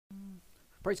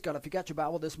Praise God. If you got your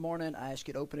Bible this morning, I ask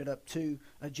you to open it up to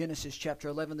Genesis chapter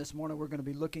 11. This morning we're going to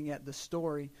be looking at the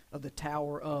story of the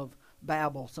Tower of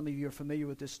Babel. Some of you are familiar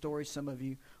with this story. Some of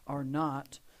you are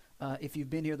not. If you've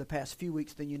been here the past few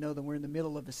weeks, then you know that we're in the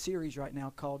middle of a series right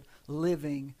now called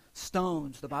Living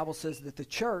Stones. The Bible says that the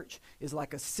church is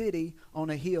like a city on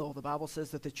a hill. The Bible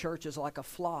says that the church is like a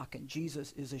flock and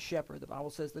Jesus is a shepherd. The Bible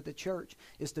says that the church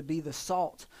is to be the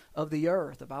salt of the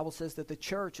earth. The Bible says that the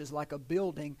church is like a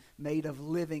building made of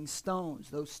living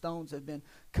stones. Those stones have been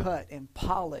cut and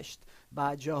polished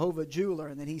by Jehovah Jeweler,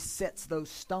 and then he sets those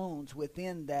stones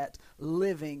within that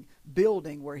living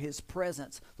building where his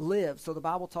presence lives. So the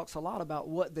Bible talks a lot about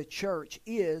what the church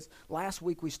is. Last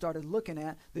week we started looking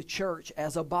at the church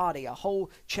as a body. A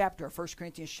whole chapter, 1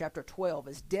 Corinthians chapter 12,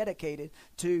 is dedicated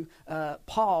to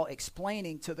Paul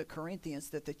explaining to the Corinthians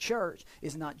that the church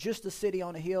is not just a city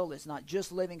on a hill, it's not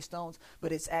just living stones,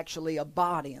 but it's actually a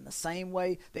body. In the same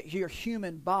way that your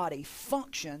human body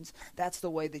functions, that's the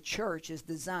way the church is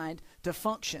designed to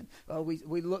function.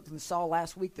 We looked and saw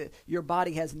last week that your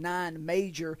body has 9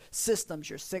 major systems: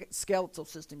 your skeletal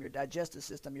system, your digestive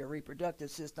system, your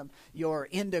reproductive system, your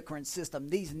endocrine system.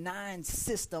 These 9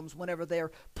 systems, whenever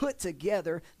they're put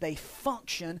together, they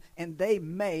function and they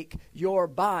make your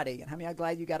body. And how many are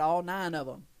glad you got all 9 of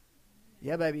them?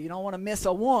 Yeah, baby, you don't want to miss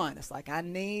a one. It's like, I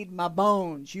need my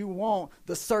bones. You want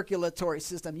the circulatory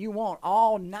system. You want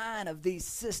all 9 of these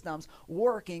systems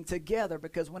working together,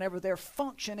 because whenever they're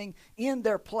functioning in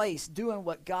their place, doing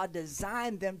what God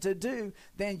designed them to do,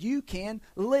 then you can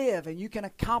live and you can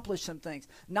accomplish some things.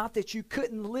 Not that you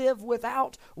couldn't live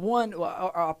without one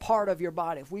or a part of your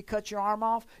body. If we cut your arm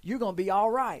off, you're going to be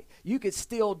all right. You could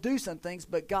still do some things,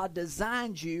 but God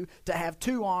designed you to have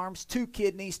 2 arms, 2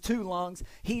 kidneys, 2 lungs.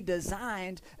 He designed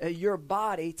your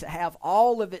body to have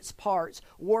all of its parts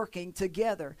working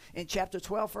together. In chapter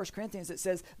 12, 1 Corinthians, it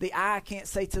says the eye can't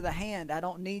say to the hand, I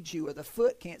don't need you, or the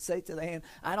foot can't say to the hand,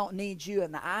 I don't need you,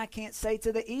 and the eye can't say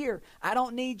to the ear, I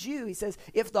don't need you. He says,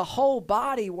 if the whole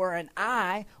body were an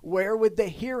eye, where would the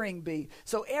hearing be?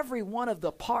 So every one of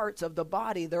the parts of the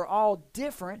body, they're all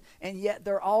different, and yet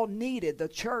they're all needed. The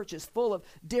church is full of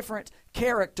different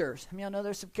characters. I mean, I know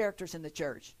there's some characters in the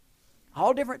church.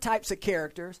 All different types of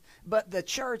characters, but the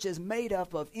church is made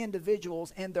up of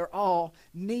individuals and they're all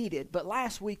needed. But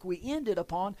last week we ended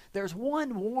upon, there's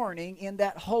one warning in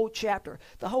that whole chapter.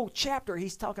 The whole chapter,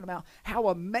 he's talking about how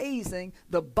amazing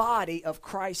the body of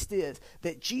Christ is.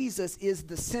 That Jesus is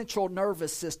the central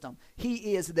nervous system.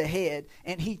 He is the head,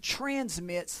 and he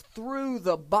transmits through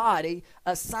the body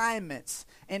assignments.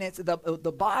 And it's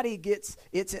the body gets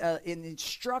its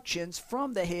instructions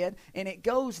from the head, and it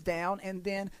goes down, and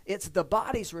then it's the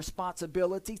body's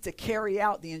responsibility to carry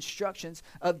out the instructions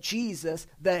of Jesus,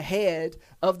 the head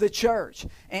of the church.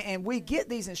 And we get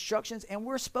these instructions, and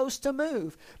we're supposed to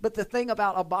move. But the thing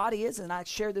about a body is, and I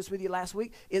shared this with you last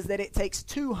week, is that it takes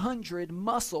 200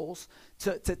 muscles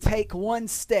to take one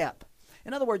step.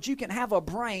 In other words, you can have a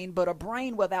brain, but a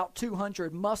brain without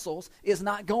 200 muscles is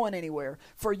not going anywhere.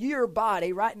 For your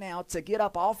body right now to get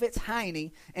up off its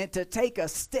hiney and to take a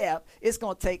step, it's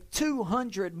going to take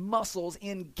 200 muscles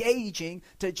engaging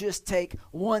to just take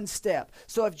one step.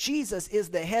 So if Jesus is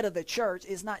the head of the church,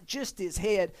 it's not just his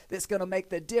head that's going to make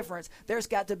the difference. There's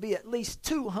got to be at least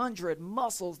 200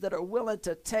 muscles that are willing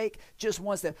to take just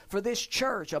one step. For this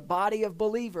church, a body of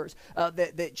believers,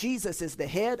 that Jesus is the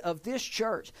head of this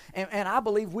church. And I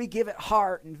believe we give it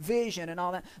heart and vision and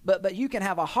all that. But you can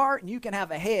have a heart and you can have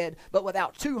a head, but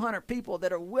without 200 people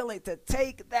that are willing to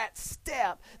take that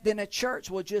step, then a church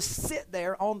will just sit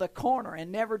there on the corner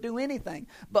and never do anything.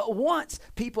 But once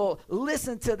people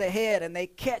listen to the head and they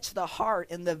catch the heart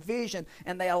and the vision,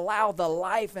 and they allow the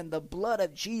life and the blood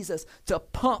of Jesus to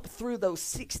pump through those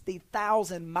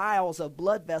 60,000 miles of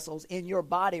blood vessels in your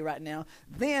body right now,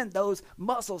 then those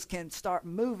muscles can start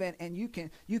moving, and you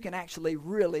can actually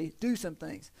really do some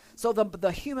things. So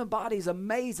the human body is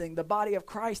amazing. The body of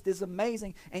Christ is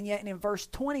amazing. And yet in verse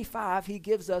 25, he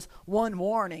gives us one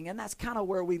warning. And that's kind of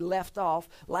where we left off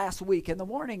last week. And the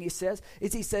warning he says,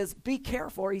 be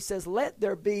careful. He says, let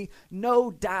there be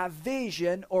no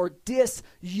division or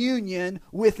disunion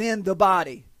within the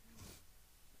body.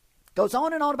 Goes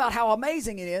on and on about how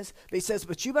amazing it is. But he says,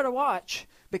 but you better watch,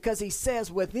 because he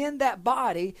says within that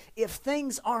body, if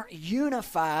things aren't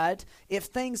unified, if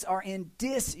things are in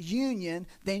disunion,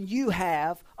 then you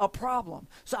have a problem.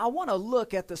 So I want to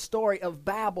look at the story of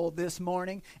Babel this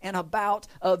morning and about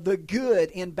the good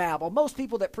in Babel. Most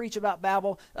people that preach about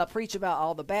Babel preach about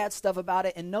all the bad stuff about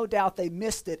it, and no doubt they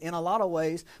missed it in a lot of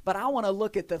ways, but I want to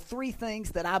look at the three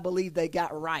things that I believe they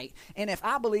got right. And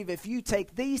I believe if you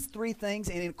take these three things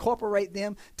and incorporate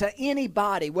them to any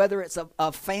body, whether it's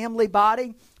a family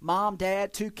body, mom,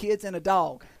 dad, 2 kids, and a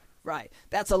dog, right?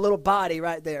 That's a little body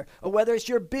right there. Or whether it's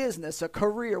your business, a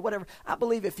career, whatever. I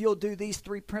believe if you'll do these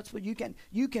three principles,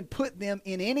 you can put them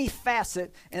in any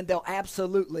facet and they'll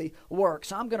absolutely work.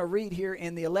 So I'm going to read here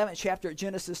in the 11th chapter of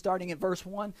Genesis, starting in verse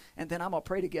 1, and then I'm going to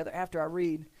pray together after I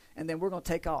read, and then we're going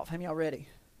to take off. How many y'all ready?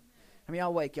 How many y'all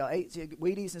awake? Y'all ate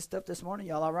Wheaties and stuff this morning?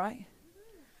 Y'all all right?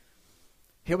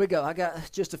 Here we go. I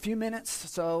got just a few minutes,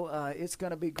 so it's going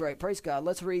to be great. Praise God.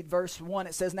 Let's read verse 1.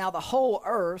 It says, "Now the whole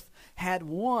earth had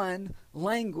one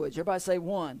language." Everybody say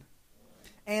one.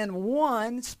 "And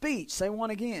one speech." Say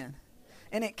one again.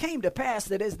 "And it came to pass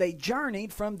that as they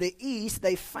journeyed from the east,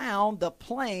 they found the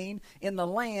plain in the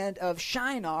land of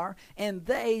Shinar, and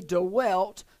they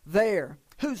dwelt there."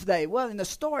 Who's they? Well, in the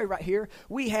story right here,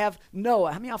 we have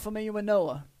Noah. How many of y'all familiar with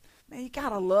Noah? Man, you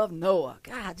gotta love Noah.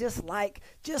 God, just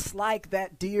like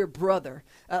that dear brother.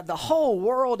 The whole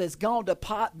world has gone to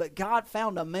pot, but God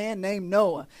found a man named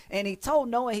Noah. And he told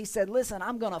Noah, he said, listen,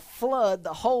 I'm going to flood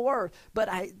the whole earth. But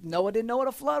Noah didn't know what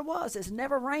a flood was. It's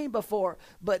never rained before.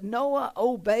 But Noah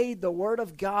obeyed the word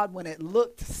of God when it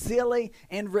looked silly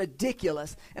and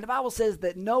ridiculous. And the Bible says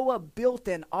that Noah built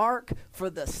an ark for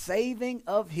the saving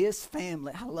of his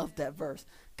family. I love that verse.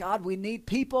 God, we need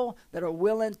people that are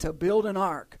willing to build an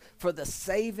ark for the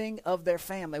saving of their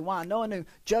family. Why? Noah knew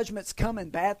judgment's coming,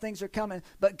 bad things are coming,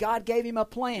 but God gave him a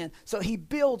plan. So he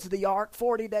builds the ark,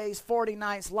 40 days, 40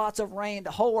 nights, lots of rain,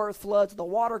 the whole earth floods, the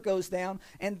water goes down,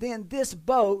 and then this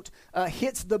boat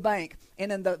hits the bank.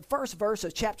 And in the first verse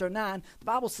of chapter 9, the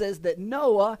Bible says that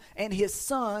Noah and his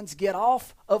sons get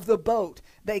off of the boat.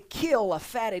 They kill a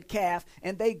fatted calf,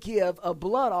 and they give a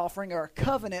blood offering or a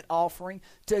covenant offering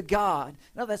to God.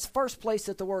 Now, that's the first place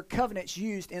that the word covenant's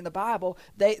used in the Bible.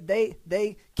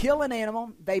 They kill an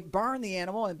animal, they burn the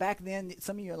animal, and back then,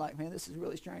 some of you are like, man, this is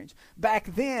really strange.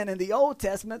 Back then, in the Old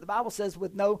Testament, the Bible says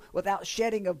without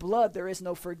shedding of blood, there is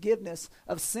no forgiveness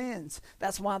of sins.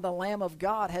 That's why the Lamb of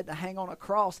God had to hang on a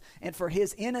cross, and for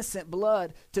his innocent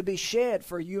blood to be shed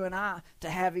for you and I to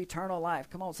have eternal life.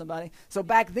 Come on, somebody. So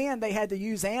back then, they had to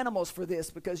use animals for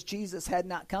this because Jesus had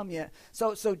not come yet.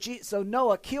 So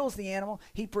Noah kills the animal.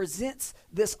 He presents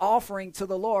this offering to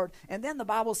the Lord. And then the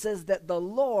Bible says that the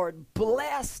Lord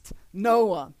blessed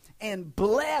Noah and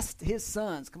blessed his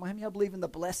sons. Come on, how many of y'all believe in the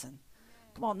blessing?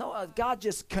 Come on, Noah, God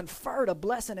just conferred a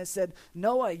blessing and said,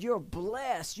 Noah, you're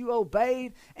blessed. You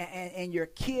obeyed, and your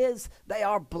kids, they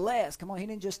are blessed. Come on, he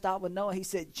didn't just stop with Noah. He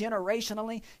said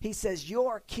generationally, he says,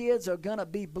 your kids are going to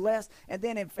be blessed. And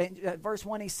then in verse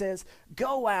 1, he says,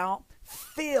 go out,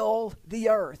 fill the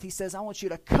earth. He says, I want you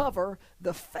to cover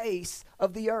the face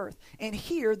of the earth. And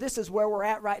here, this is where we're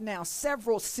at right now.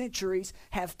 Several centuries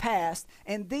have passed,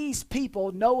 and these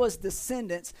people, Noah's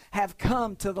descendants, have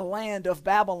come to the land of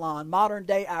Babylon,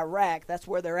 modern-day Iraq. That's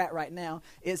where they're at right now,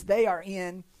 is they are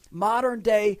in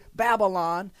modern-day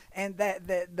Babylon, and that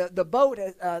the boat,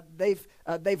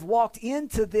 they've walked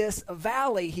into this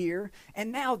valley here,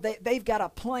 and now they've got a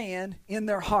plan in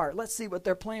their heart. Let's see what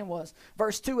their plan was.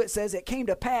 Verse 2, it says, it came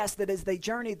to pass that as they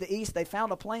journeyed the east, they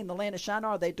found a plain, the land of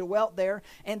Shinar. They dwelt there,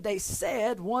 and they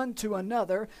said one to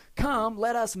another, come,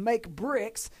 let us make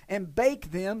bricks and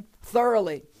bake them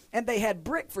thoroughly. And they had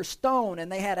brick for stone,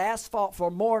 and they had asphalt for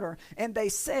mortar. And they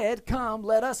said, come,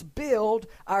 let us build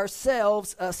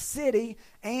ourselves a city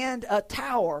and a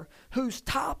tower whose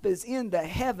top is in the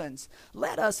heavens.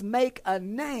 Let us make a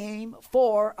name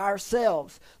for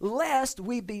ourselves, lest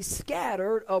we be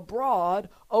scattered abroad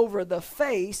over the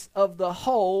face of the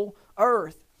whole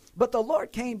earth. But the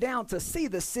Lord came down to see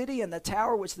the city and the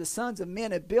tower which the sons of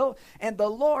men had built. And the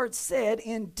Lord said,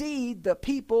 indeed, the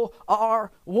people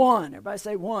are one. Everybody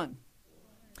say one.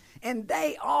 And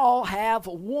they all have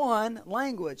one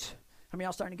language. How many of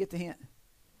y'all starting to get the hint?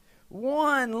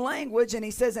 One language. And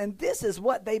he says, and this is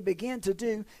what they begin to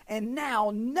do. And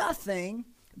now nothing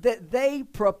that they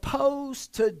propose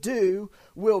to do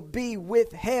will be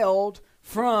withheld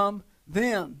from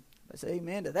them. Let's say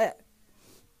amen to that.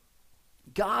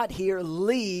 God here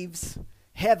leaves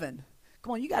heaven.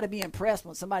 Come on, you got to be impressed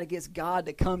when somebody gets God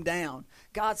to come down.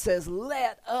 God says,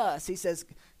 let us. He says,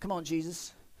 come on,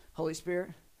 Jesus, Holy Spirit,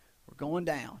 we're going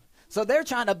down. So they're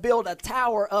trying to build a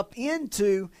tower up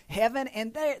into heaven,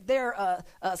 and they're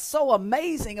so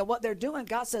amazing at what they're doing.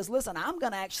 God says, listen, I'm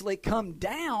going to actually come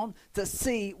down to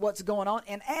see what's going on.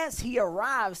 And as he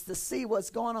arrives to see what's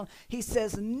going on, he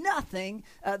says nothing,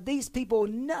 these people,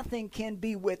 nothing can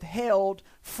be withheld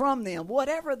from them.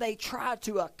 Whatever they try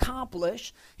to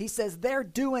accomplish, he says they're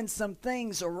doing some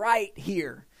things right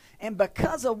here. And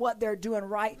because of what they're doing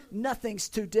right, nothing's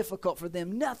too difficult for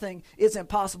them. Nothing is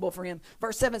impossible for him.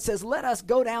 Verse 7 says, let us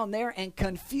go down there and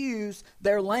confuse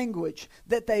their language,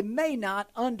 that they may not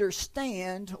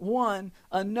understand one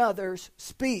another's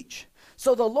speech.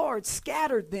 So the Lord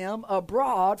scattered them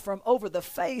abroad from over the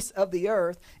face of the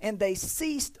earth, and they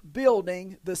ceased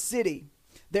building the city.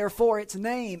 Therefore its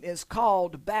name is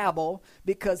called Babel,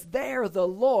 because there the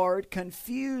Lord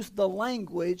confused the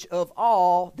language of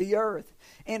all the earth.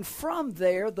 And from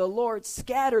there the Lord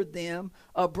scattered them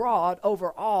abroad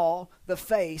over all the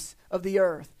face of the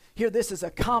earth. Here, this is a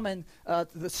common,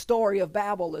 the story of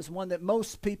Babel is one that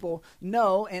most people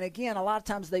know. And again, a lot of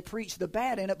times they preach the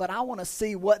bad in it, but I want to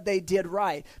see what they did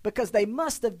right. Because they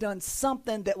must have done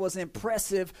something that was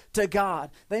impressive to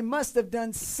God. They must have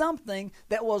done something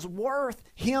that was worth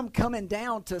him coming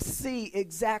down to see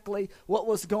exactly what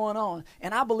was going on.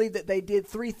 And I believe that they did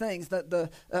three things.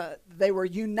 They were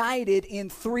united in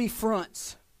three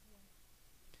fronts.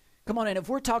 Come on, and if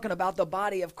we're talking about the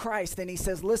body of Christ, then he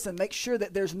says, listen, make sure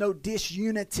that there's no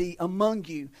disunity among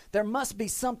you. There must be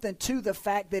something to the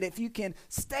fact that if you can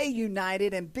stay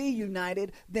united and be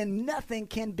united, then nothing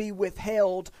can be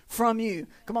withheld from you.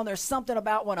 Come on, there's something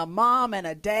about when a mom and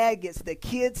a dad gets the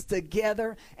kids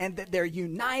together and that they're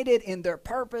united in their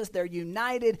purpose, they're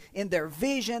united in their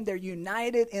vision, they're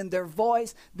united in their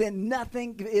voice, then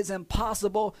nothing is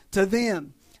impossible to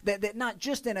them. That not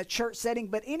just in a church setting,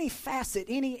 but any facet,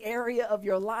 any area of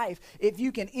your life, if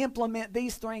you can implement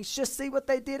these things, just see what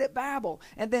they did at Babel,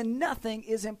 and then nothing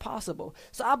is impossible.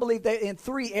 So I believe that in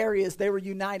three areas they were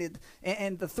united,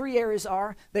 and the three areas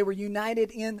are, they were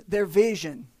united in their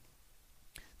vision,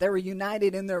 they were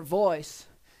united in their voice,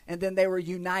 and then they were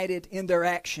united in their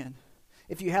action.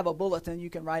 If you have a bulletin, you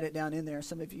can write it down in there.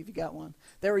 Some of you, if you got one.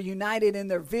 They were united in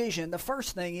their vision. The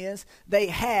first thing is they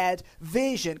had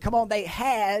vision. Come on, they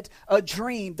had a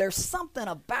dream. There's something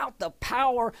about the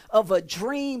power of a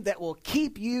dream that will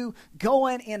keep you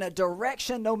going in a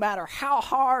direction no matter how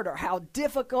hard or how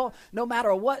difficult, no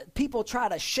matter what people try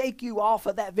to shake you off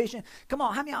of that vision. Come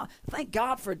on, how many of y'all thank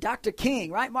God for Dr.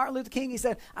 King, right? Martin Luther King, he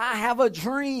said, I have a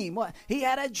dream. What? He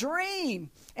had a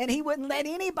dream, and he wouldn't let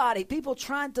anybody, people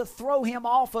trying to throw him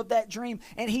off of that dream,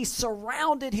 and he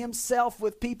surrounded himself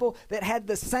with people that had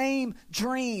the same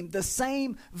dream, the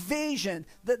same vision,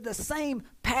 the same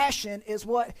passion is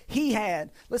what he had.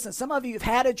 Listen, some of you have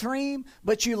had a dream,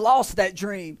 but you lost that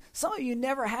dream. Some of you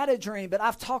never had a dream, but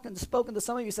I've spoken to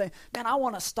some of you say, man, I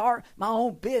want to start my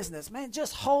own business. Man,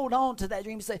 just hold on to that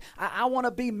dream. You say, I want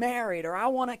to be married, or I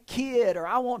want a kid, or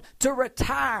I want to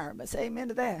retire. But say amen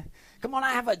to that. Come on,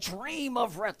 I have a dream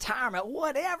of retirement.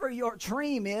 Whatever your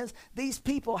dream is, these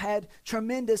people had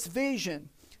tremendous vision.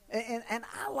 And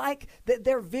I like that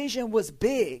their vision was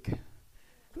big.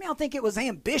 I mean, I don't think it was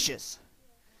ambitious.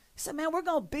 He said, man, we're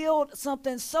going to build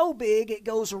something so big it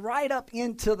goes right up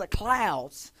into the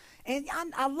clouds. And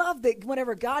I love that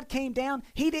whenever God came down,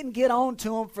 he didn't get on to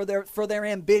them for their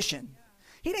ambition.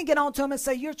 He didn't get on to them and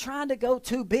say, you're trying to go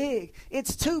too big.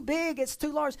 It's too big. It's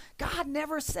too large. God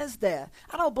never says that.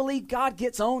 I don't believe God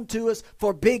gets on to us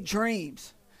for big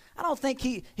dreams. I don't think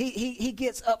he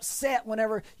gets upset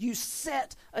whenever you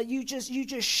set, you just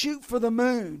shoot for the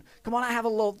moon. Come on, I have a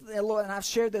little, and I've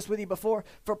shared this with you before,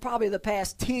 for probably the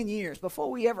past 10 years. Before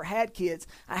we ever had kids,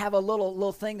 I have a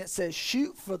little thing that says,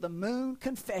 shoot for the moon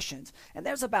confessions. And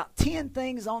there's about 10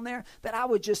 things on there that I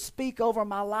would just speak over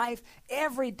my life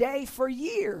every day for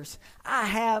years. I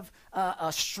have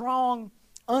a strong,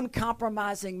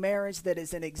 uncompromising marriage that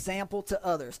is an example to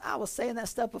others. I was saying that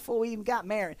stuff before we even got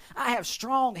married. I have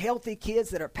strong, healthy kids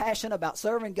that are passionate about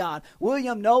serving God.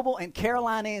 William Noble and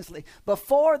Caroline Ansley.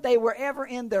 Before they were ever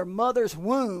in their mother's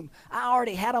womb, I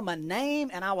already had them a name,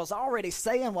 and I was already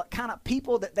saying what kind of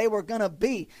people that they were going to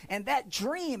be. And that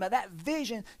dream or that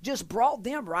vision just brought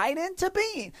them right into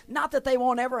being. Not that they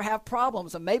won't ever have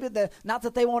problems, and maybe not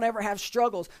that they won't ever have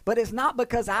struggles, but it's not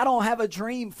because I don't have a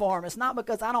dream for them. It's not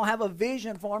because I don't have a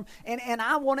vision for them, and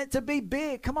I want it to be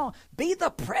big. Come on, be the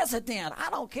president. I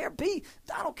don't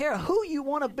care who you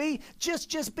want to be.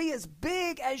 Just be as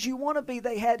big as you want to be.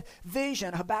 They had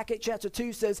vision. Habakkuk chapter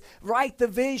 2 says, write the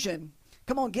vision.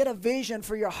 Come on, get a vision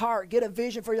for your heart. Get a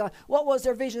vision for your life. What was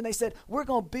their vision? They said, we're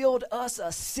going to build us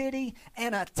a city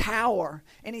and a tower.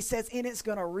 And he says, and it's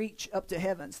going to reach up to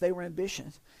heavens. They were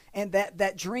ambitious. and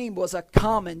that dream was a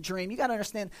common dream. You got to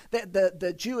understand that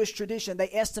the Jewish tradition, they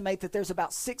estimate that there's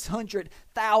about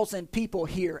 600,000 people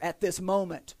here at this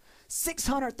moment.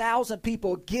 600,000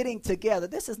 people getting together.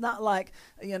 This is not like,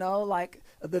 like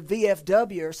the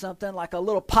VFW or something, like a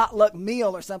little potluck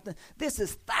meal or something. This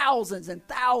is thousands and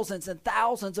thousands and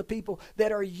thousands of people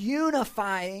that are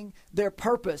unifying their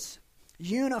purpose,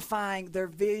 unifying their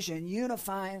vision,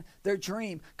 unifying their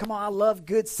dream. Come on, I love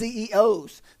good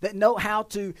CEOs that know how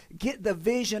to get the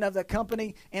vision of the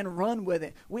company and run with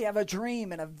it. We have a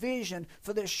dream and a vision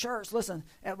for this church. Listen,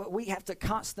 we have to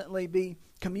constantly be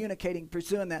communicating,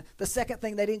 pursuing that. The second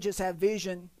thing, they didn't just have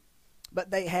vision,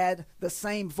 but they had the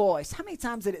same voice. How many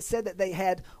times did it say that they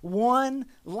had one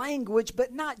language,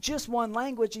 but not just one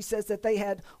language? He says that they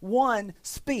had one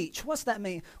speech. What's that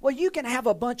mean? Well, you can have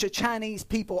a bunch of Chinese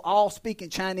people all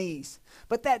speaking Chinese,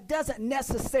 but that doesn't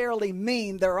necessarily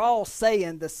mean they're all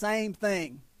saying the same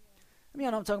thing. You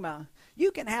know what I'm talking about?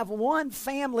 You can have one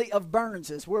family of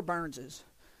Burnses. We're Burnses.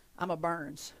 I'm a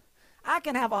Burns. I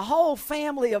can have a whole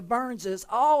family of Burnses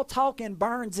all talking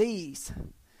Burnsese.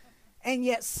 And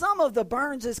yet some of the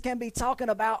Burnses can be talking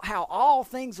about how all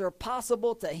things are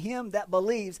possible to him that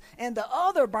believes. And the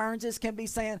other Burnses can be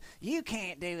saying, you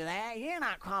can't do that. You're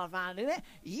not qualified to do that.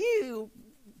 You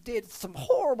did some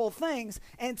horrible things.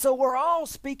 And so we're all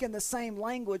speaking the same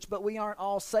language, but we aren't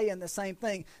all saying the same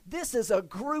thing. This is a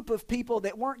group of people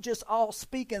that weren't just all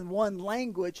speaking one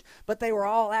language, but they were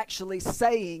all actually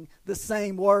saying the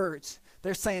same words.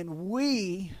 They're saying,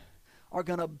 we are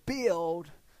going to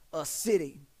build a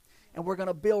city. And we're going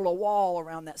to build a wall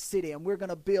around that city. And we're going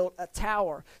to build a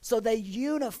tower. So they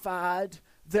unified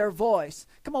their voice.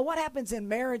 Come on, what happens in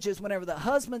marriages whenever the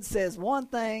husband says one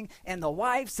thing and the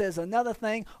wife says another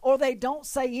thing, or they don't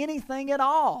say anything at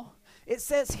all? It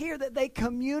says here that they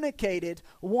communicated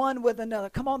one with another.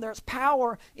 Come on, there's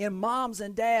power in moms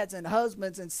and dads and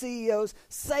husbands and CEOs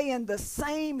saying the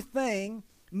same thing,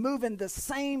 moving the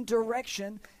same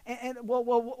direction. And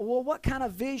what kind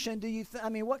of vision do you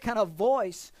what kind of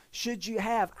voice should you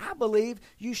have? I believe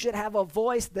you should have a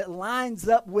voice that lines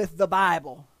up with the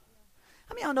Bible.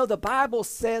 I know the Bible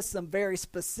says some very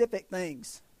specific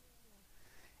things.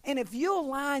 And if you'll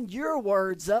line your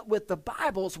words up with the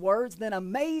Bible's words, then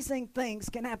amazing things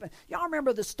can happen. Y'all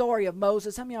remember the story of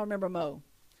Moses? How many of y'all remember Mo?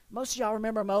 Most of y'all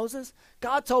remember Moses?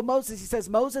 God told Moses, he says,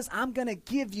 Moses, I'm going to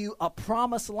give you a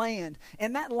promised land.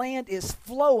 And that land is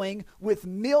flowing with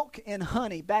milk and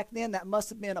honey. Back then, that must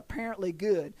have been apparently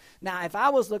good. Now, if I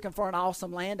was looking for an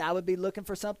awesome land, I would be looking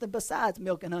for something besides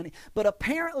milk and honey. But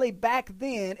apparently back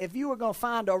then, if you were going to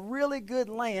find a really good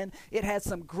land, it had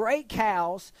some great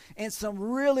cows and some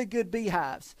really good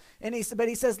beehives. And he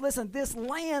says, listen, this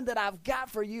land that I've got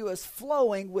for you is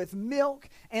flowing with milk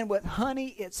and with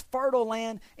honey. It's fertile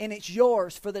land, and it's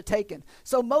yours for the taking.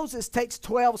 So Moses takes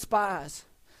 12 spies.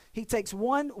 He takes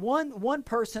one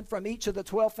person from each of the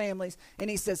 12 families, and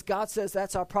he says, God says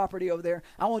that's our property over there.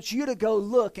 I want you to go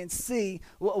look and see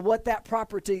what that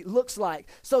property looks like.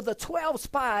 So the 12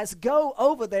 spies go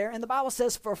over there, and the Bible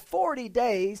says for 40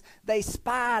 days they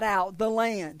spied out the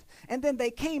land. And then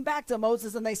they came back to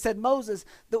Moses, and they said, Moses,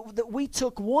 that we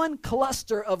took one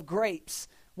cluster of grapes,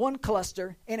 one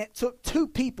cluster, and it took 2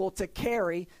 people to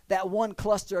carry that one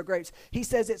cluster of grapes. He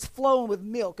says it's flowing with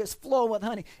milk, it's flowing with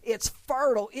honey, it's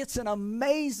fertile, it's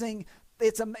amazing,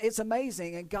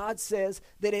 and God says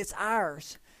that it's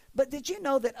ours. But did you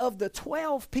know that of the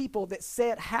 12 people that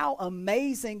said how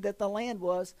amazing that the land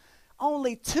was,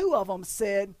 only 2 of them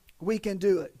said, we can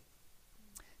do it.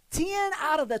 10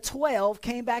 out of the 12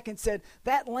 came back and said,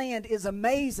 that land is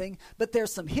amazing, but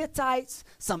there's some Hittites,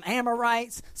 some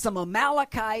Amorites, some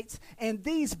Amalekites, and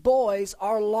these boys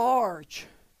are large.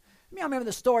 I remember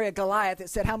the story of Goliath that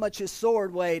said how much his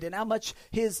sword weighed and how much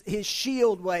his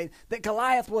shield weighed, that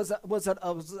Goliath was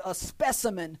a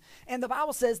specimen. And the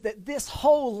Bible says that this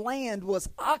whole land was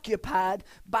occupied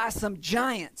by some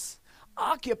giants,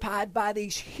 occupied by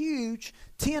these huge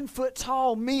 10-foot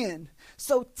tall men.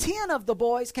 So 10 of the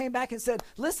boys came back and said,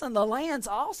 listen, the land's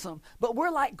awesome, but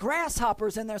we're like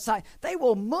grasshoppers in their sight. They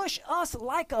will mush us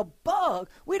like a bug.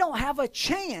 We don't have a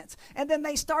chance. And then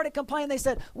they started complaining. They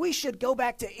said, we should go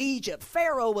back to Egypt.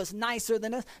 Pharaoh was nicer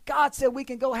than us. God said we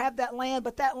can go have that land,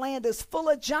 but that land is full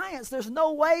of giants. There's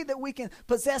no way that we can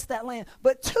possess that land.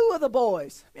 But 2 of the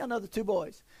boys, y'all know the 2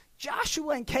 boys,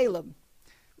 Joshua and Caleb.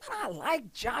 I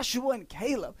like Joshua and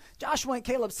Caleb. Joshua and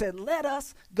Caleb said, let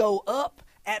us go up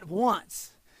at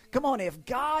once. Come on, if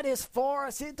God is for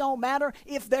us, it don't matter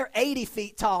if they're 80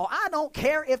 feet tall. I don't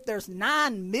care if there's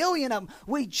 9 million of them.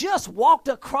 We just walked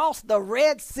across the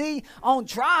Red Sea on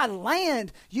dry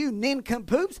land, you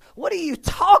nincompoops. What are you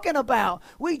talking about?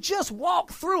 We just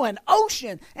walked through an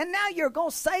ocean, and now you're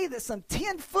going to say that some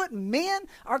 10-foot men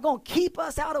are going to keep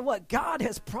us out of what God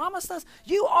has promised us?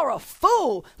 You are a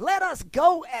fool. Let us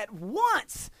go at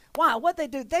once. Why? What they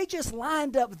do, they just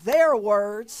lined up their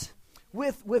words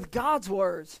with God's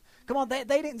words. Come on, they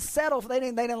didn't settle. They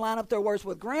didn't line up their words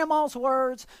with grandma's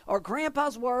words or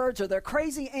grandpa's words or their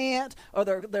crazy aunt or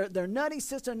their nutty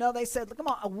sister. No, they said, come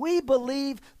on, we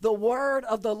believe the word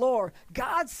of the Lord.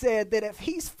 God said that if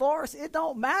he's for us, it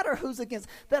don't matter who's against,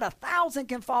 that 1,000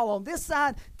 can fall on this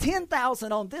side,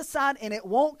 10,000 on this side, and it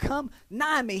won't come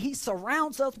nigh me. He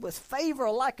surrounds us with favor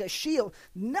like a shield.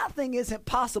 Nothing is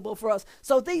impossible for us.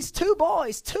 So these two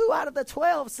boys, 2 out of the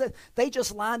 12, said they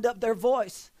just lined up their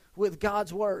voice with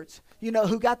God's words. You know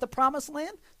who got the promised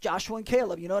land? Joshua and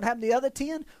Caleb. You know what happened to the other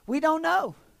 10? We don't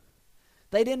know.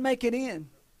 They didn't make it in.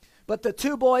 But the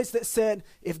 2 boys that said,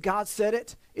 if God said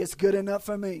it, it's good enough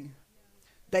for me.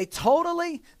 They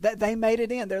made it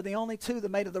in. They're the only 2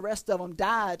 that made it. The rest of them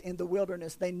died in the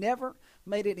wilderness. They never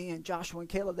made it in. Joshua and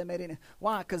Caleb, they made it in.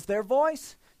 Why? Because their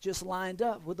voice just lined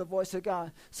up with the voice of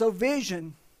God. So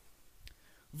vision,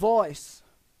 voice.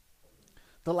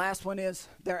 The last one is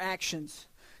their actions.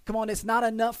 Come on, it's not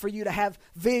enough for you to have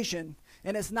vision,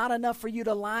 and it's not enough for you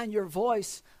to line your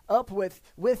voice up with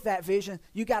that vision.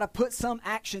 You got to put some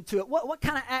action to it. What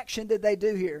kind of action did they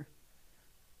do here?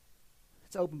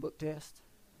 It's an open book test.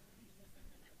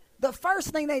 The first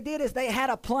thing they did is they had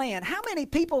a plan. How many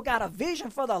people got a vision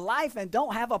for their life and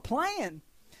don't have a plan?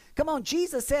 Come on,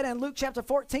 Jesus said in Luke chapter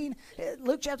 14,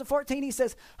 he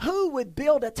says, who would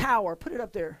build a tower? Put it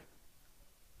up there.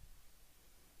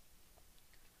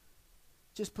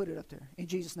 Just put it up there in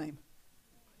Jesus' name.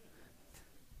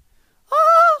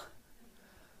 Oh!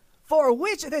 For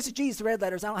which, this is Jesus' red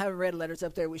letters. I don't have red letters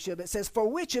up there. We should. But it says, for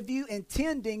which of you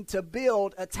intending to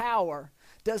build a tower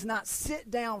does not sit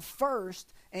down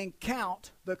first and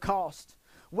count the cost,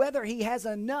 whether he has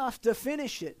enough to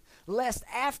finish it, lest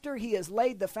after he has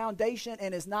laid the foundation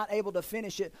and is not able to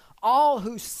finish it, all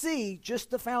who see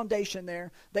just the foundation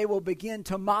there, they will begin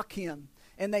to mock him.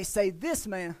 And they say, this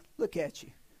man, look at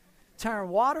you. Turn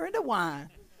water into wine.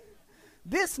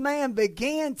 This man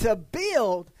began to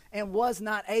build and was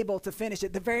not able to finish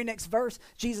it. The very next verse,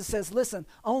 Jesus says, listen,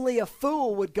 only a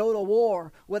fool would go to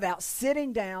war without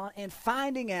sitting down and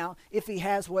finding out if he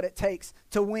has what it takes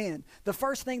to win. The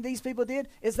first thing these people did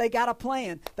is they got a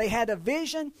plan. They had a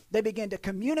vision. They began to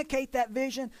communicate that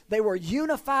vision. They were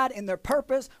unified in their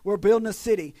purpose. We're building a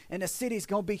city, and the city's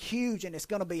going to be huge, and it's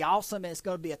going to be awesome, and it's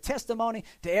going to be a testimony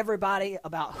to everybody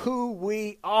about who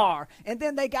we are. And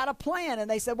then they got a plan, and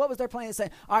they said, what was their plan? They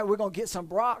said, all right, we're going to get some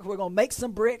rock. We're going to make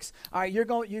some bricks. All right, you're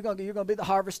going to be the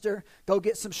harvester. Go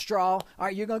get some straw. All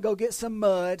right, you're going to go get some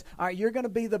mud. All right, you're going to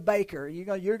be the baker. You're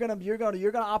going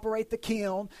to operate the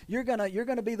kiln. You're going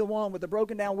to be the one with the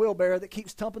broken down wheelbarrow that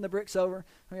keeps tumping the bricks over.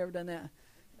 Have you ever done that?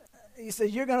 He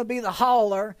says, you're going to be the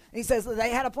hauler. He says,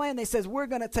 they had a plan. They says, we're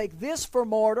going to take this for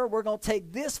mortar. We're going to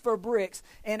take this for bricks.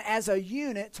 And as a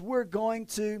unit, we're going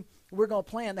to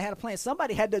plan. They had a plan.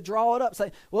 Somebody had to draw it up.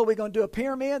 Say, well, we're going to do a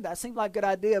pyramid. That seemed like a good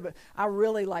idea, but I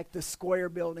really like the square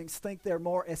buildings. Think they're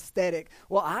more aesthetic.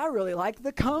 Well, I really like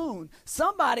the cone.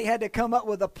 Somebody had to come up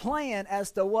with a plan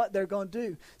as to what they're going to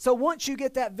do. So once you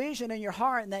get that vision in your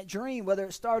heart and that dream, whether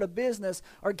it's start a business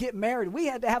or get married, we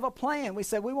had to have a plan. We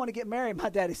said, we want to get married. My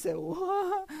daddy said,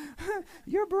 what?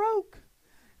 You're broke.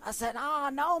 I said, oh,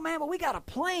 no, man, but we got a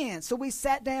plan. So we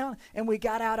sat down and we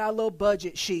got out our little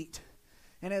budget sheet.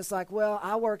 And it's like, well,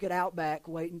 I work at Outback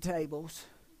waiting tables,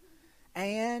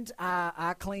 and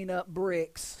I clean up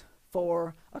bricks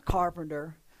for a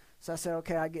carpenter. So I said,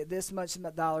 okay, I get this much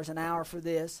dollars an hour for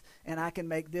this, and I can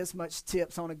make this much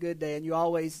tips on a good day. And you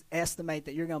always estimate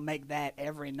that you're going to make that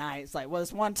every night. It's like, well,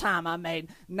 this one time I made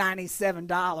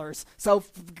 $97. So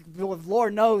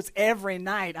Lord knows every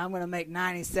night I'm going to make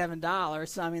 $97.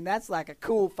 So, I mean, that's like a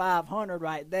cool $500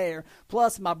 right there,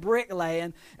 plus my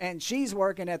bricklaying. And she's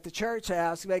working at the church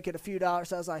house making a few dollars.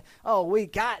 So I was like, oh, we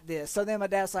got this. So then my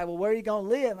dad's like, well, where are you going to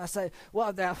live? And I said,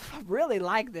 well, I really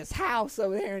like this house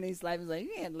over there. And he's like,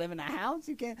 you can't live in a house.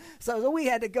 You can't. So we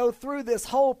had to go through this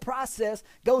whole process,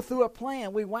 go through a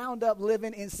plan. We wound up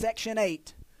living in Section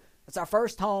 8. That's our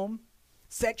first home.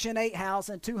 Section 8 house,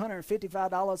 and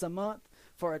 $255 a month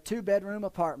for a 2-bedroom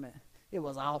apartment. It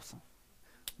was awesome.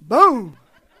 Boom.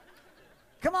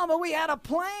 Come on, but we had a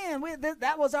plan.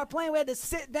 That was our plan. We had to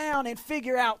sit down and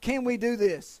figure out, can we do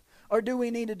this? or do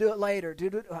we need to do it later?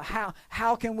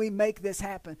 How can we make this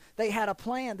happen? They had a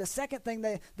plan. The second thing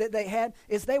that they had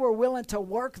is they were willing to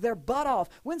work their butt off.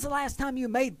 When's the last time you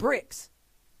made bricks?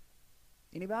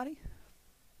 Anybody?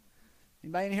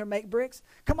 Anybody in here make bricks?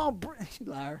 Come on,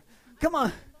 liar. Come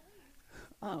on.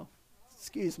 Oh,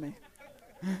 excuse me.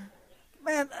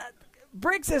 Man,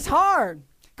 bricks is hard.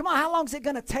 Come on, how long is it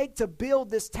going to take to build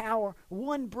this tower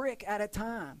one brick at a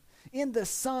time? In the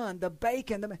sun, the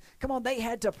bacon. Come on, they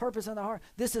had to purpose in their heart.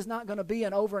 This is not going to be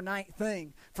an overnight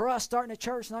thing. For us, starting a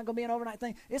church is not going to be an overnight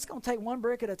thing. It's going to take one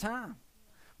brick at a time.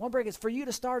 One brick is for you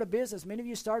to start a business. Many of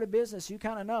you start a business, you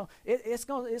kind of know. It's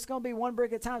going to be one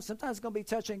brick at a time. Sometimes it's going to be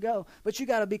touch and go. But you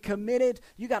got to be committed.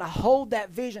 You got to hold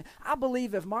that vision. I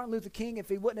believe if Martin Luther King, if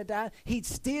he wouldn't have died,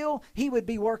 he would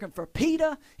be working for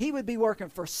PETA. He would be working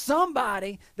for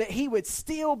somebody that he would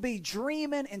still be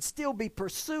dreaming and still be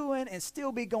pursuing and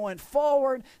still be going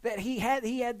forward, that he had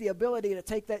the ability to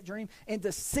take that dream and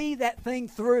to see that thing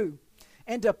through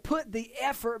and to put the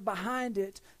effort behind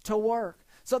it to work.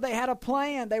 So they had a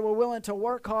plan. They were willing to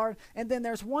work hard. And then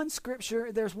there's one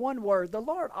scripture, there's one word. The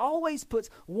Lord always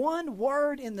puts one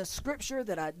word in the scripture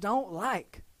that I don't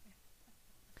like.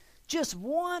 Just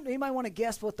one. Anybody want to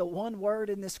guess what the one word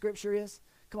in this scripture is?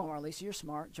 Come on, Marlisa, you're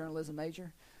smart, journalism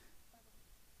major.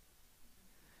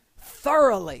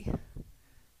 Thoroughly.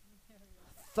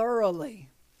 Thoroughly.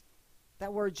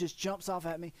 That word just jumps off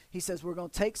at me. He says we're going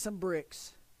to take some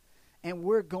bricks and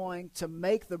we're going to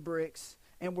make the bricks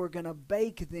and we're going to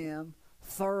bake them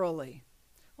thoroughly.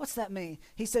 What's that mean?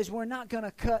 He says we're not going to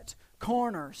cut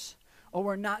corners or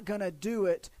we're not going to do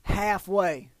it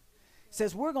halfway. He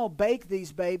says we're going to bake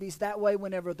these babies. That way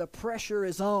whenever the pressure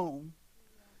is on,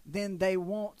 then they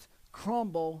won't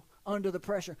crumble under the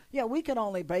pressure. Yeah, we could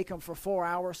only bake them for 4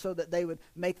 hours so that they would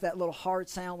make that little hard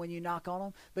sound when you knock on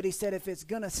them. But he said if it's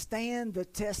going to stand the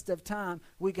test of time,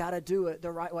 we got to do it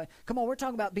the right way. Come on, we're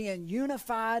talking about being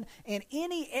unified in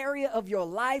any area of your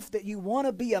life that you want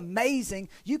to be amazing.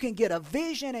 You can get a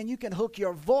vision and you can hook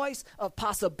your voice of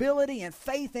possibility and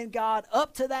faith in God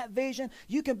up to that vision.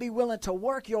 You can be willing to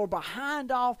work your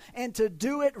behind off and to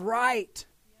do it right.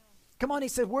 Come on, he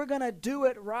said, we're going to do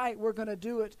it right. We're going to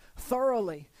do it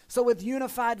thoroughly. So with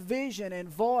unified vision and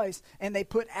voice, and they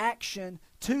put action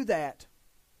to that.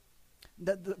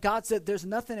 God said there's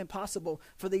nothing impossible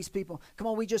for these people. Come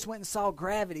on, we just went and saw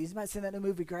Gravity. Anybody seen that new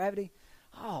movie, Gravity?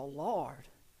 Oh, Lord.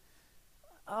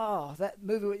 Oh, that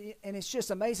movie, and it's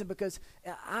just amazing because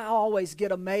I always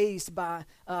get amazed by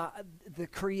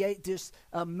just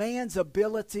a man's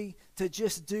ability to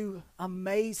just do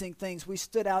amazing things. We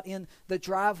stood out in the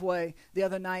driveway the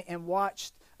other night and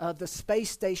watched the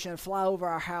space station fly over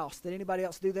our house. Did anybody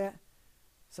else do that?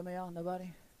 Some of y'all?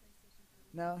 Nobody?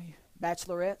 No?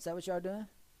 Bachelorette? Is that what y'all are doing?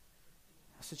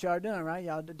 That's what y'all are doing, right?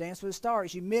 Y'all dance with the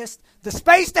stars. You missed. The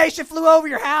space station flew over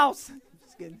your house.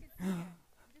 Just kidding.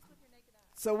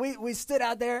 So we stood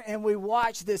out there and we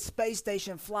watched this space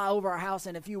station fly over our house.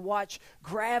 And if you watch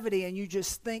Gravity and you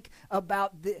just think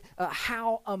about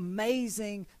how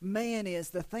amazing man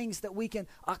is, the things that we can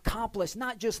accomplish,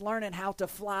 not just learning how to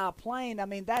fly a plane. I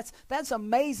mean, that's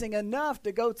amazing enough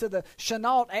to go to the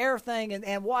Chenault Air thing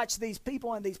and watch these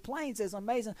people in these planes is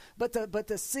amazing. But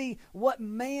to see what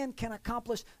man can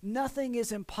accomplish, nothing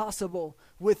is impossible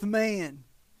with man,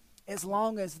 as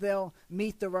long as they'll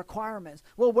meet the requirements.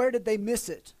 Well, where did they miss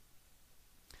it?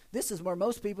 This is where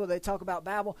most people, they talk about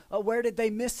Babel. Where did they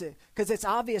miss it? Because it's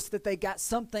obvious that they got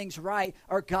some things right,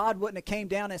 or God wouldn't have came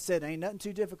down and said, ain't nothing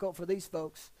too difficult for these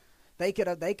folks. They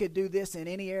could do this in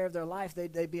any area of their life.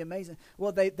 They'd be amazing.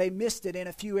 Well, they missed it in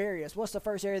a few areas. What's the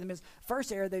first area they missed?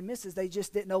 First area they missed is they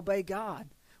just didn't obey God.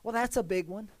 Well, that's a big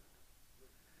one.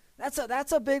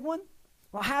 That's a big one.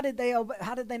 Well, how did they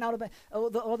not obey?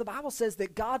 The Bible says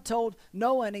that God told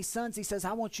Noah and his sons, he says,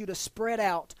 I want you to spread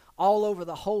out all over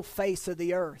the whole face of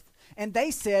the earth. And they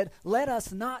said, let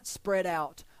us not spread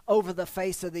out over the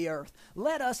face of the earth.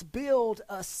 Let us build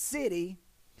a city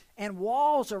and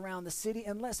walls around the city,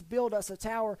 and let's build us a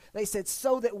tower. They said,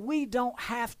 so that we don't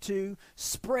have to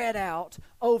spread out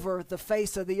over the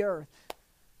face of the earth.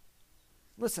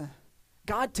 Listen,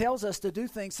 God tells us to do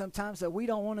things sometimes that we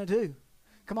don't want to do.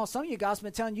 Come on, some of you guys have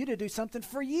been telling you to do something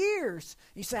for years.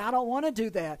 You say, I don't want to do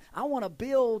that. I want to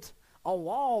build a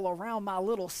wall around my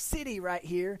little city right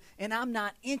here, and I'm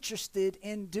not interested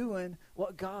in doing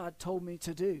what God told me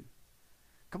to do.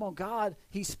 Come on, God,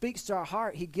 he speaks to our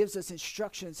heart. He gives us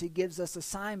instructions. He gives us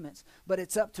assignments. But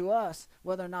it's up to us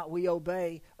whether or not we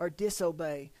obey or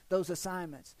disobey those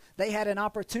assignments. They had an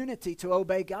opportunity to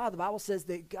obey God. The Bible says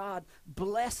that God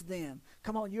blessed them.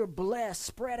 Come on, you're blessed,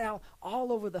 spread out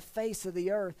all over the face of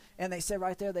the earth. And they said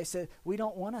right there, they said, we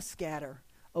don't want to scatter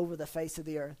over the face of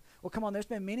the earth. Well, come on, there's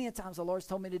been many a times the Lord's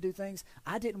told me to do things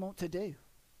I didn't want to do.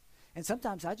 And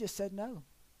sometimes I just said no.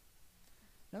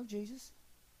 No, Jesus.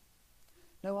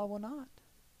 No, I will not.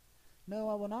 No,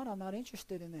 I will not. I'm not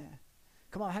interested in that.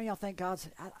 Come on, how do y'all think God's,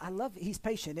 I love it. He's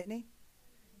patient, isn't he?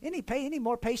 Any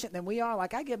more patient than we are?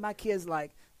 Like, I give my kids,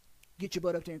 like, get your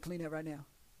butt up there and clean up right now.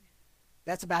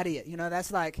 That's about it. You know,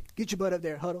 that's like, get your butt up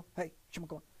there, huddle. Hey,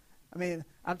 I mean,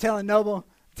 I'm telling Noble,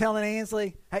 telling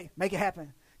Ansley, hey, make it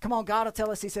happen. Come on, God will tell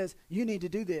us, he says, you need to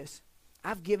do this.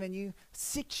 I've given you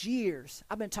 6 years.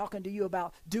 I've been talking to you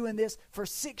about doing this for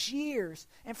 6 years.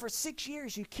 And for 6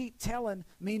 years, you keep telling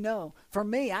me no. For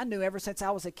me, I knew ever since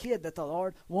I was a kid that the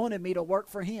Lord wanted me to work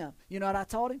for him. You know what I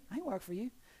told him? I ain't work for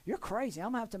you. You're crazy.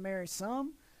 I'm going to have to marry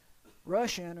some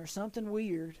Russian or something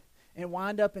weird and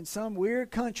wind up in some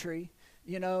weird country,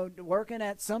 you know, working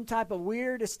at some type of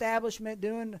weird establishment,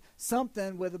 doing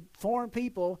something with foreign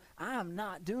people. I'm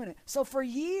not doing it. So for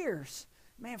years,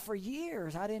 man, for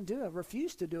years, I didn't do it,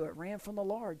 refused to do it, ran from the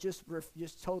Lord, just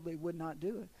totally would not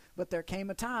do it. But there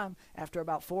came a time after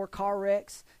about 4 car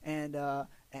wrecks and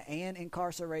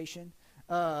incarceration,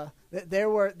 there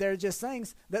are just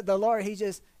things that the Lord, he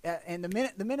just, and the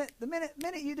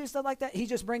minute you do stuff like that, he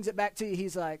just brings it back to you.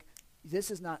 He's like,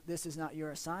 this is not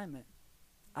your assignment.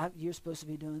 You're supposed to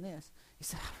be doing this. He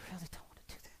said, I really don't want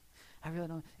to do that. I really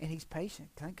don't. And he's patient.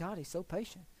 Thank God he's so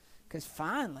patient. Because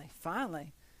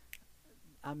finally,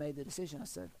 I made the decision. I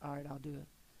said, all right, I'll do it.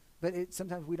 But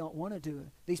sometimes we don't want to do it.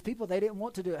 These people, they didn't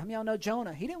want to do it. How many of y'all know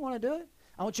Jonah? He didn't want to do it.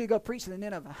 I want you to go preach to the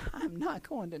Nineveh. I'm not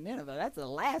going to Nineveh. That's the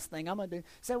last thing I'm going to do.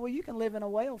 Say, well, you can live in a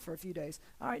whale for a few days.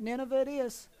 All right, Nineveh it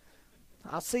is.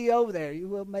 I'll see you over there. You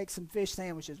will make some fish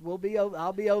sandwiches.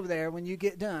 I'll be over there when you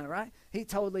get done, right? He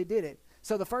totally did it.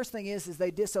 So the first thing is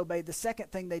they disobeyed. The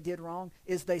second thing they did wrong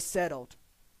is they settled.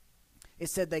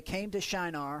 It said they came to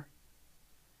Shinar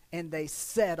and they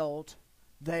settled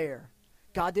there.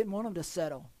 God didn't want them to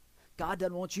settle. God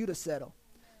doesn't want you to settle.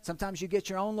 Sometimes you get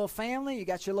your own little family, you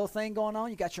got your little thing going on,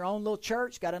 you got your own little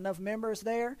church, got enough members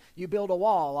there, you build a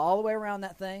wall all the way around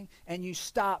that thing, and you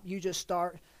stop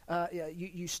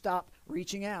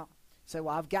reaching out. Say,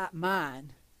 well, I've got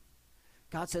mine.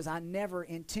 God says, I never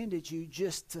intended you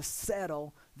just to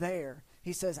settle there.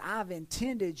 He says, I've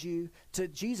intended you to,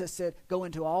 Jesus said, go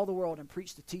into all the world and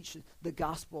teach the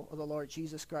gospel of the Lord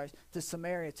Jesus Christ, to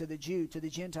Samaria, to the Jew, to the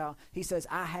Gentile. He says,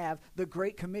 I have the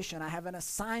Great Commission. I have an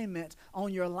assignment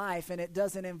on your life, and it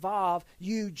doesn't involve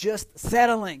you just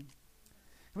settling.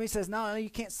 And he says, no,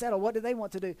 you can't settle. What do they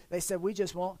want to do? They said, we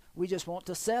just want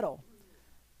to settle.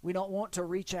 We don't want to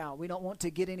reach out. We don't want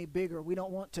to get any bigger. We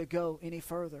don't want to go any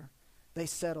further. They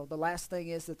settled. The last thing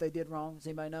is that they did wrong. Does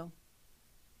anybody know?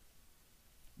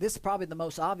 This is probably the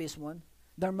most obvious one.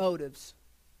 Their motives.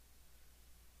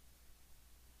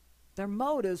 Their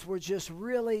motives were just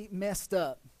really messed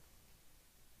up.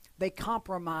 They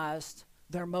compromised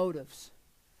their motives.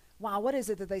 Wow, what is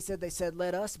it that they said? They said,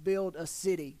 let us build a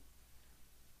city,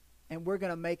 and we're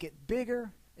going to make it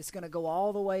bigger. It's going to go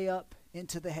all the way up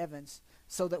into the heavens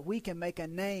so that we can make a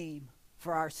name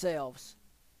for ourselves.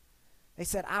 They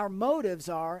said our motives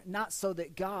are not so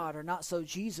that God or not so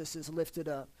Jesus is lifted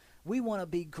up. We want to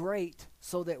be great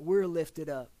so that we're lifted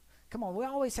up. Come on, we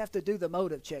always have to do the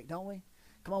motive check, don't we?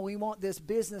 Come on, we want this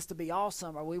business to be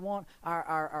awesome, or we want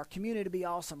our community to be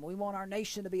awesome. We want our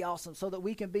nation to be awesome so that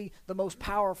we can be the most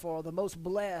powerful or the most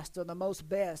blessed or the most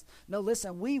best. No,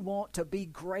 listen, we want to be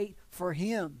great for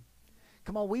Him.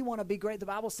 Come on, we want to be great. The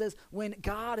Bible says when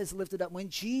God is lifted up, when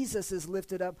Jesus is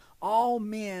lifted up, all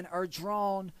men are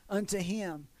drawn unto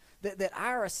Him. That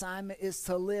our assignment is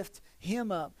to lift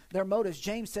Him up. Their motives.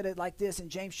 James said it like this in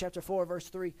James chapter 4, verse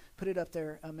 3. Put it up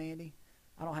there, Mandy.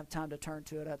 I don't have time to turn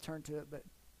to it. I turn to it, but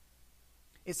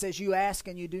it says, you ask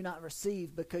and you do not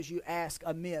receive because you ask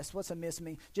amiss. What's amiss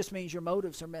mean? Just means your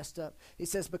motives are messed up. It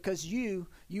says because you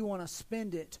want to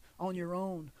spend it on your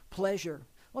own pleasure.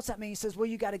 What's that mean? He says, well,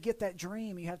 you got to get that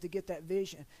dream. You have to get that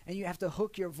vision. And you have to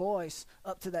hook your voice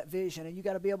up to that vision. And you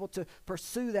got to be able to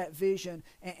pursue that vision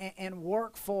and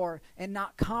work for it and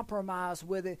not compromise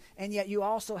with it. And yet you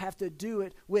also have to do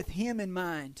it with Him in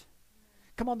mind.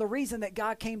 Come on, the reason that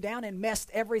God came down and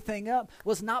messed everything up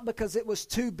was not because it was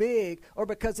too big or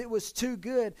because it was too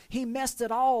good. He messed it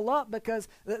all up because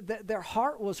their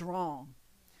heart was wrong.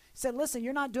 He said, listen,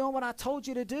 you're not doing what I told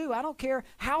you to do. I don't care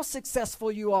how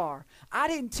successful you are. I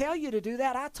didn't tell you to do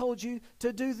that. I told you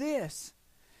to do this.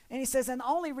 And he says, and the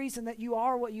only reason that you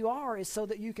are what you are is so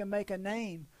that you can make a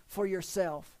name for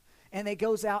yourself. And it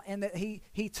goes out and that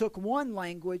he took one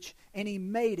language and he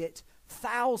made it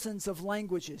thousands of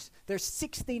languages. There's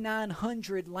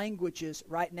 6,900 languages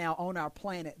right now on our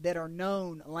planet that are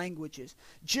known languages.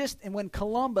 And when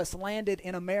Columbus landed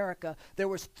in America, there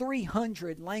was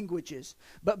 300 languages.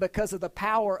 But because of the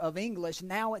power of English,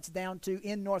 now it's down to,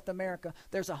 in North America,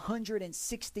 there's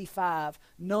 165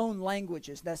 known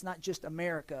languages. That's not just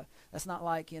America. That's not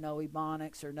like,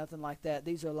 Ebonics or nothing like that.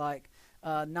 These are like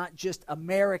not just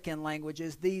American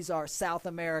languages. These are South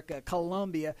America,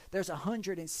 Colombia. There's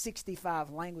 165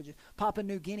 languages. Papua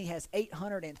New Guinea has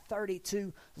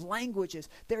 832 languages.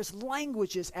 There's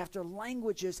languages after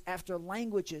languages after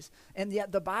languages. And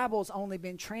yet the Bible's only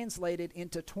been translated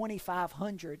into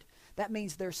 2,500. That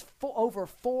means there's over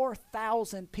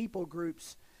 4,000 people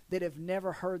groups that have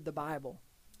never heard the Bible,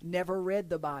 never read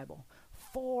the Bible.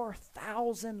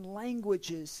 4,000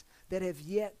 languages that have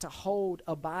yet to hold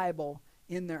a Bible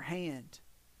in their hand.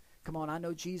 Come on, I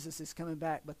know Jesus is coming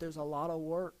back, but there's a lot of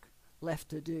work left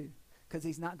to do, because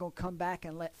he's not going to come back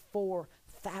and let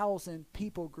 4,000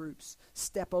 people groups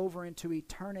step over into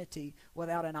eternity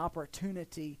without an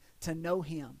opportunity to know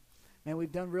him. Man,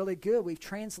 we've done really good. We've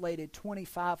translated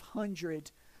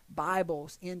 2,500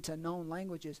 Bibles into known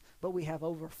languages, but we have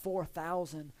over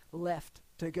 4,000 left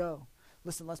to go.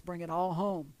 Listen, let's bring it all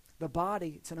home. The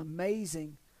body, it's an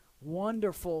amazing,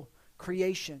 wonderful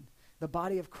creation. The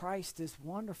body of Christ is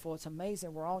wonderful. It's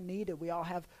amazing. We're all needed. We all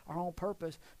have our own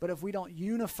purpose. But if we don't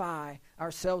unify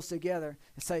ourselves together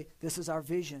and say, this is our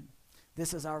vision,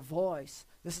 this is our voice,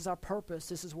 this is our purpose,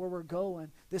 this is where we're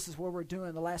going, this is what we're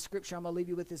doing. The last scripture I'm going to leave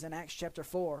you with is in Acts chapter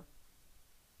 4.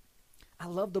 I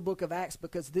love the book of Acts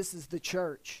because this is the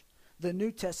church. The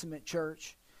New Testament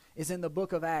church is in the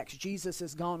book of Acts. Jesus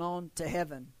has gone on to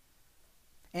heaven.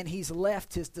 And he's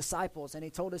left his disciples, and he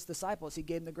told his disciples, he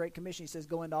gave them the Great Commission. He says,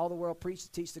 go into all the world,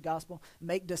 preach, teach the gospel,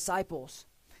 make disciples.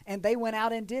 And they went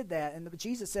out and did that. And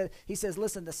Jesus said, he says,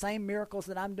 listen, the same miracles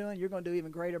that I'm doing, you're going to do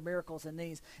even greater miracles than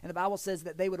these. And the Bible says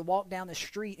that they would walk down the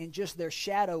street and just their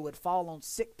shadow would fall on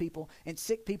sick people. And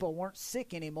sick people weren't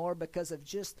sick anymore because of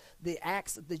just the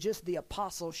acts, just the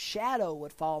apostles' shadow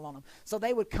would fall on them. So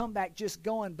they would come back just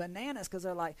going bananas because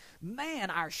they're like, man,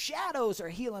 our shadows are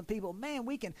healing people. Man,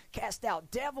 we can cast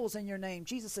out devils in your name.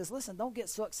 Jesus says, listen, don't get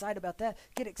so excited about that.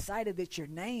 Get excited that your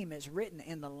name is written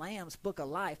in the Lamb's book of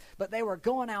life. But they were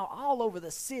going out all over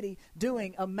the city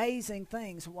doing amazing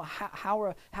things. Well,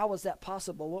 how was that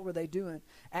possible? What were they doing?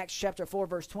 Acts chapter 4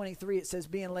 verse 23, it says,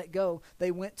 being let go,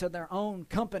 they went to their own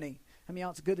company. I mean,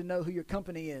 it's good to know who your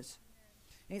company is.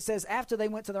 And it says, after they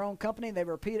went to their own company, they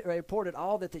reported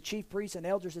all that the chief priests and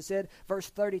elders had said. Verse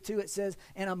 32, it says,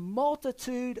 and a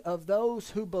multitude of those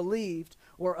who believed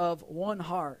were of one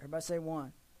heart. Everybody say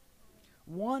one.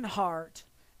 One heart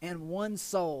and one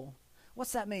soul.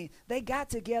 What's that mean? They got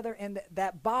together and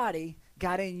that body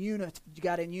got in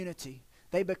unity.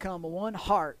 They become one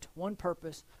heart, one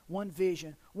purpose, one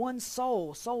vision, one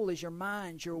soul. Soul is your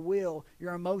mind, your will,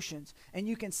 your emotions. And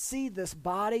you can see this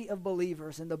body of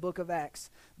believers in the book of Acts.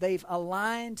 They've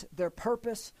aligned their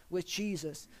purpose with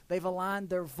Jesus. They've aligned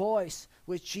their voice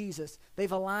with Jesus.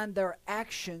 They've aligned their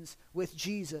actions with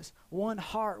Jesus. One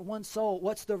heart, one soul.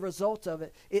 What's the result of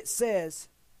it? It says,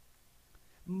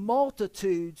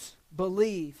 multitudes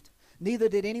believed. Neither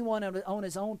did anyone own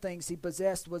his own things he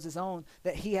possessed was his own,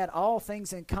 that he had all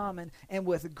things in common, and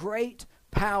with great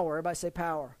power. Everybody say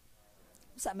power.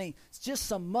 What's that mean? It's just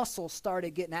some muscles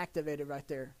started getting activated right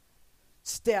there.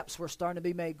 Steps were starting to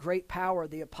be made. Great power.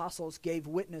 The apostles gave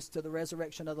witness to the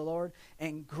resurrection of the Lord,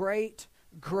 and great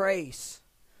grace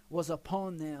was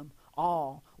upon them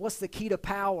all. What's the key to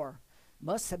power?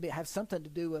 Must have something to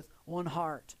do with one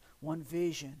heart, one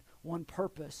vision, one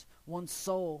purpose, one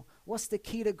soul. What's the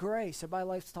key to grace? Everybody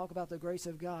likes to talk about the grace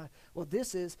of God. Well,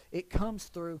 it comes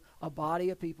through a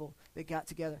body of people that got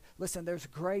together. Listen, there's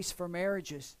grace for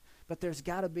marriages, but there's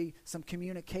got to be some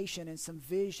communication and some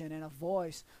vision and a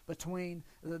voice between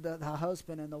the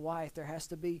husband and the wife. There has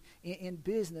to be in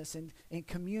business and in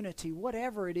community,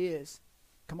 whatever it is.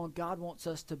 Come on, God wants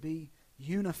us to be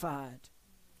unified.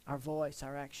 Our voice,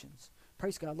 our actions.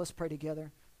 Praise God. Let's pray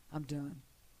together. I'm done.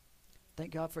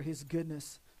 Thank God for his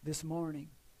goodness this morning.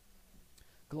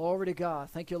 Glory to God.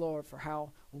 Thank you, Lord, for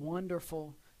how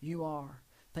wonderful you are.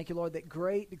 Thank you, Lord, that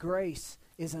great grace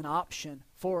is an option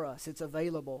for us. It's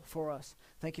available for us.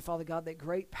 Thank you, Father God, that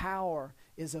great power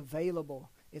is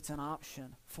available. It's an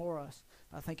option for us.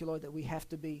 I thank you, Lord, that we have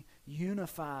to be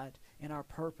unified in our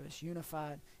purpose,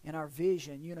 unified in our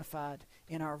vision, unified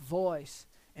in our voice,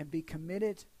 and be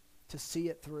committed to see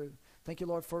it through. Thank you,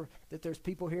 Lord, for that there's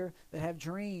people here that have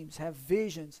dreams, have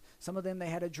visions. Some of them, they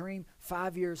had a dream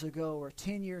 5 years ago or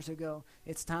 10 years ago.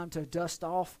 It's time to dust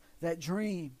off that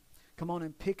dream. Come on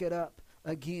and pick it up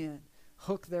again.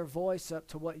 hook their voice up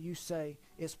to what you say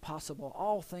is possible.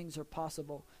 All things are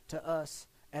possible to us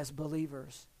as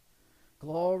believers.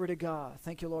 Glory to God.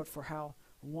 Thank you, Lord, for how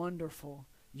wonderful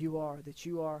you are, that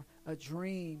you are a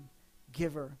dream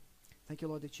giver. Thank you,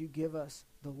 Lord, that you give us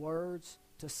the words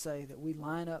to say, that we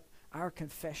line up our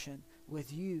confession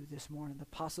with you this morning. The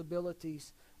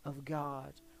possibilities of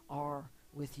God are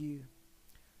with you.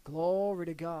 Glory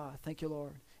to God. Thank you,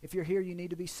 Lord. If you're here, you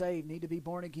need to be saved, need to be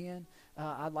born again.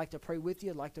 I'd like to pray with you.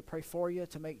 I'd like to pray for you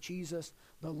to make Jesus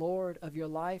the Lord of your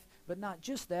life. But not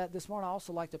just that. This morning, I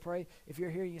also like to pray. If you're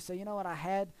here, you say, you know what, I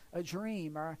had a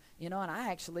dream, or and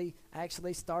I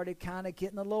actually started kind of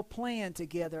getting a little plan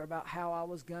together about how I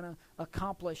was going to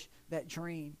accomplish that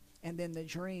dream. And then the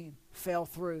dream fell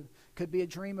through. Could be a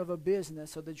dream of a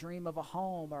business, or the dream of a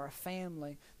home or a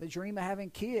family, the dream of having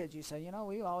kids. You say,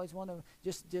 we always want to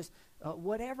just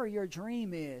whatever your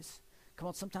dream is. Come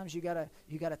on, sometimes you gotta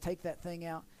take that thing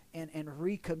out and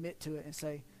recommit to it and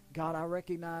say, God, I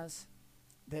recognize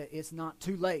that it's not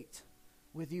too late.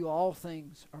 With you, all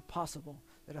things are possible.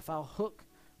 That if I'll hook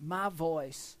my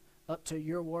voice up to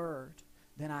your word,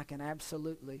 then I can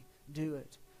absolutely do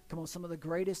it. Come on, some of the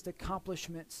greatest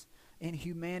accomplishments in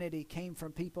humanity came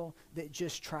from people that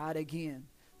just tried again.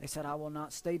 They said, I will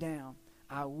not stay down.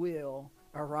 I will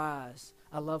arise.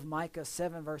 I love Micah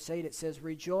 7 verse 8. It says,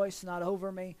 rejoice not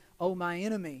over me, O my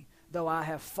enemy. Though I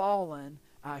have fallen,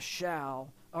 I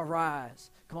shall arise.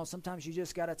 Come on, sometimes you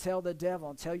just got to tell the devil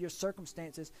and tell your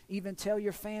circumstances, even tell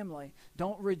your family,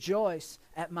 don't rejoice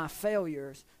at my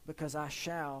failures, because I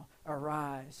shall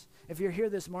arise. If you're here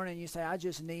this morning and you say, I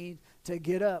just need to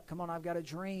get up. Come on, I've got a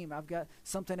dream. I've got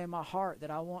something in my heart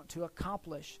that I want to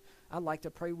accomplish. I'd like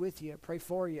to pray with you, pray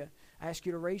for you. I ask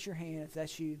you to raise your hand if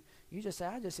that's you. You just say,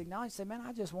 I just acknowledge, say, man,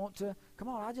 I just want to, come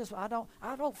on,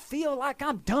 I don't feel like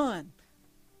I'm done.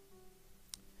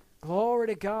 Glory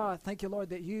to God. Thank you, Lord,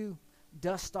 that you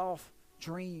dust off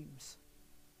dreams.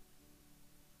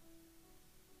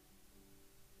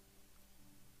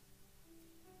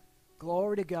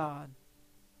 Glory to God.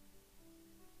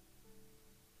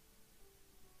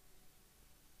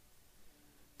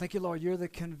 Thank you, Lord, you're the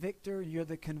convictor, you're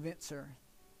the convincer.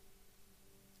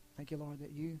 Thank you, Lord,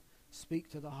 that you speak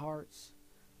to the hearts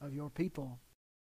of your people.